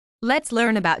Let's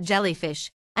learn about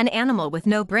jellyfish, an animal with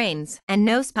no brains and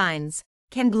no spines,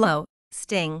 can glow,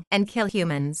 sting, and kill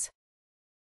humans.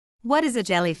 What is a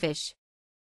jellyfish?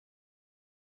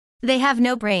 They have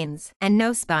no brains and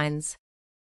no spines.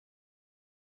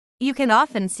 You can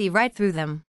often see right through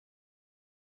them.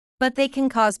 But they can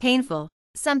cause painful,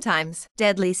 sometimes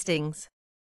deadly stings.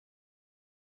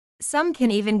 Some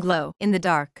can even glow in the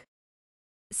dark.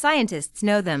 Scientists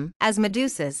know them as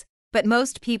medusas, but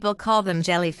most people call them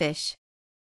jellyfish.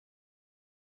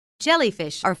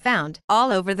 Jellyfish are found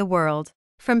all over the world,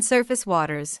 from surface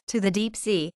waters to the deep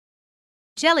sea.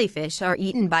 Jellyfish are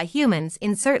eaten by humans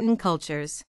in certain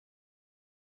cultures.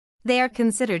 They are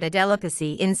considered a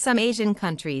delicacy in some Asian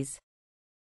countries.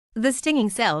 The stinging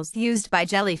cells used by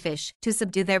jellyfish to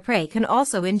subdue their prey can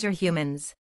also injure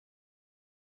humans.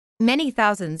 Many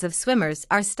thousands of swimmers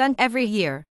are stung every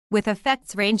year, with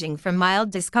effects ranging from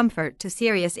mild discomfort to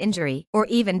serious injury or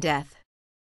even death.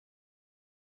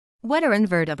 What are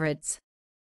invertebrates?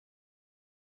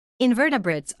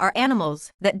 Invertebrates are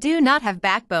animals that do not have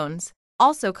backbones,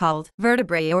 also called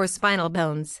vertebrae or spinal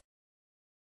bones.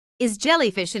 Is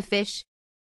jellyfish a fish?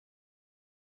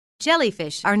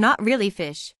 Jellyfish are not really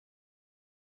fish.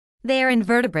 They are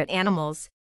invertebrate animals.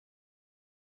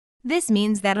 This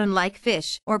means that unlike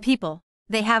fish or people,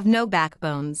 they have no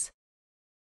backbones.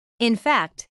 In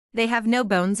fact, they have no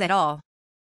bones at all.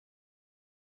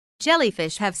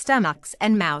 Jellyfish have stomachs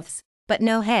and mouths, but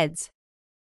no heads.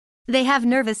 They have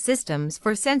nervous systems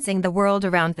for sensing the world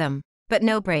around them, but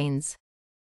no brains.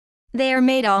 They are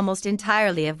made almost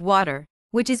entirely of water,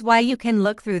 which is why you can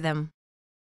look through them.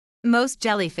 Most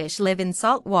jellyfish live in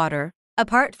salt water,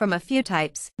 apart from a few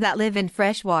types that live in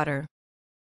fresh water.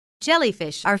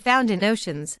 Jellyfish are found in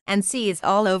oceans and seas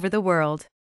all over the world.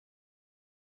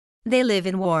 They live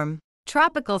in warm,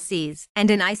 tropical seas and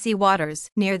in icy waters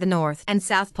near the North and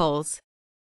South Poles.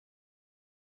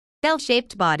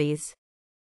 Bell-shaped bodies.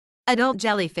 Adult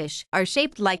jellyfish are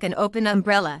shaped like an open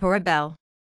umbrella or a bell.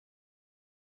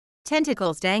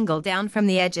 Tentacles dangle down from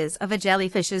the edges of a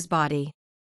jellyfish's body.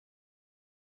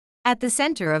 At the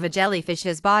center of a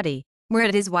jellyfish's body, where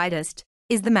it is widest,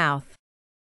 is the mouth.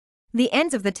 The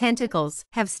ends of the tentacles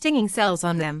have stinging cells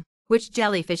on them, which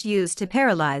jellyfish use to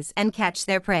paralyze and catch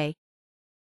their prey.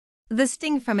 The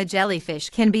sting from a jellyfish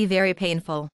can be very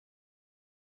painful.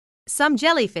 Some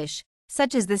jellyfish,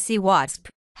 such as the sea wasp,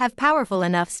 have powerful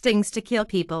enough stings to kill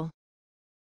people.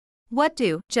 What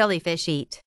do jellyfish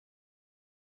eat?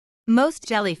 Most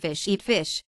jellyfish eat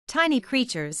fish, tiny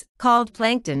creatures called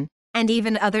plankton, and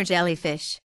even other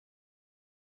jellyfish.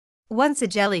 Once a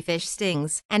jellyfish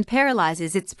stings and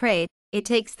paralyzes its prey, it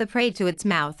takes the prey to its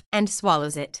mouth and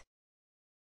swallows it.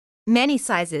 Many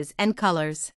sizes and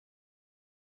colors.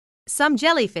 Some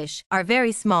jellyfish are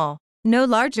very small, no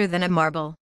larger than a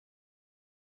marble.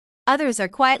 Others are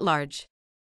quite large.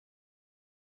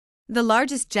 The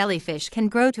largest jellyfish can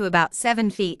grow to about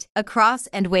 7 feet across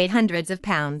and weigh hundreds of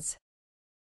pounds.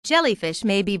 Jellyfish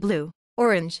may be blue,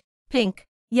 orange, pink,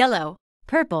 yellow,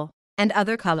 purple, and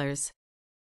other colors.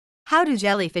 How do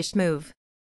jellyfish move?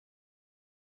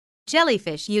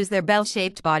 Jellyfish use their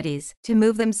bell-shaped bodies to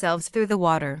move themselves through the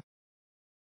water.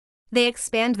 They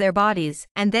expand their bodies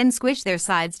and then squish their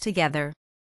sides together.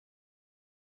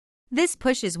 This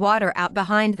pushes water out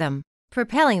behind them,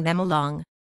 propelling them along.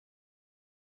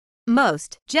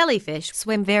 Most jellyfish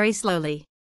swim very slowly.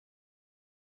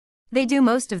 They do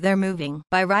most of their moving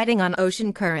by riding on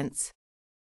ocean currents.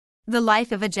 The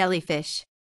life of a jellyfish.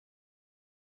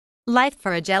 Life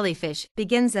for a jellyfish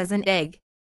begins as an egg.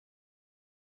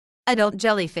 Adult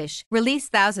jellyfish release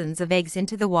thousands of eggs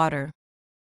into the water.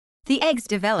 The eggs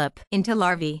develop into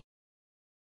larvae.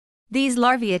 These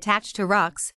larvae attach to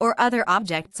rocks or other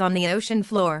objects on the ocean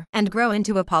floor and grow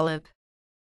into a polyp.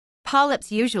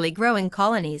 Polyps usually grow in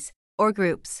colonies or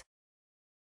groups.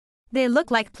 They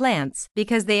look like plants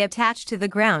because they attach to the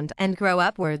ground and grow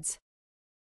upwards.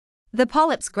 The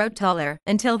polyps grow taller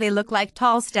until they look like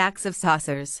tall stacks of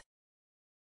saucers.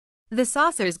 The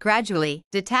saucers gradually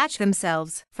detach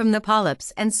themselves from the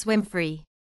polyps and swim free.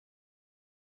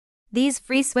 These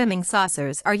free-swimming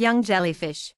saucers are young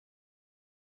jellyfish.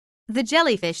 The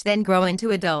jellyfish then grow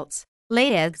into adults,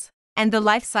 lay eggs, and the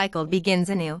life cycle begins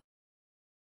anew.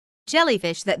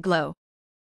 Jellyfish that glow.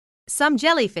 Some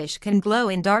jellyfish can glow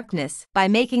in darkness by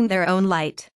making their own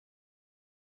light.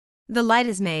 The light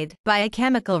is made by a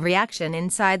chemical reaction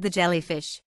inside the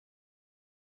jellyfish.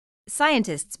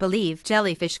 Scientists believe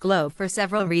jellyfish glow for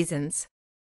several reasons.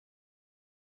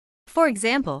 For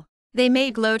example, they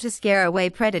may glow to scare away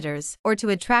predators or to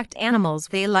attract animals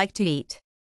they like to eat.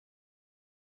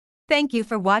 Thank you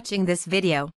for watching this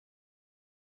video.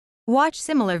 Watch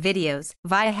similar videos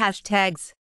via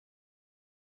hashtags.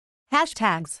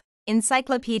 Hashtags: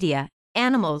 Encyclopedia,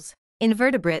 Animals,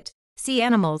 Invertebrate, Sea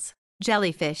Animals,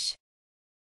 Jellyfish.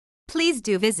 Please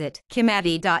do visit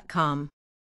Kimavi.com.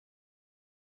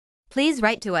 Please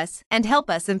write to us and help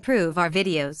us improve our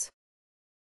videos.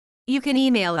 You can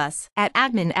email us at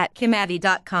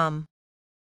admin@kimavi.com.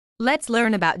 Let's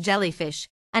learn about jellyfish,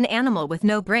 an animal with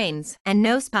no brains and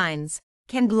no spines,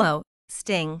 can glow,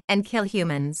 sting, and kill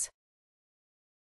humans.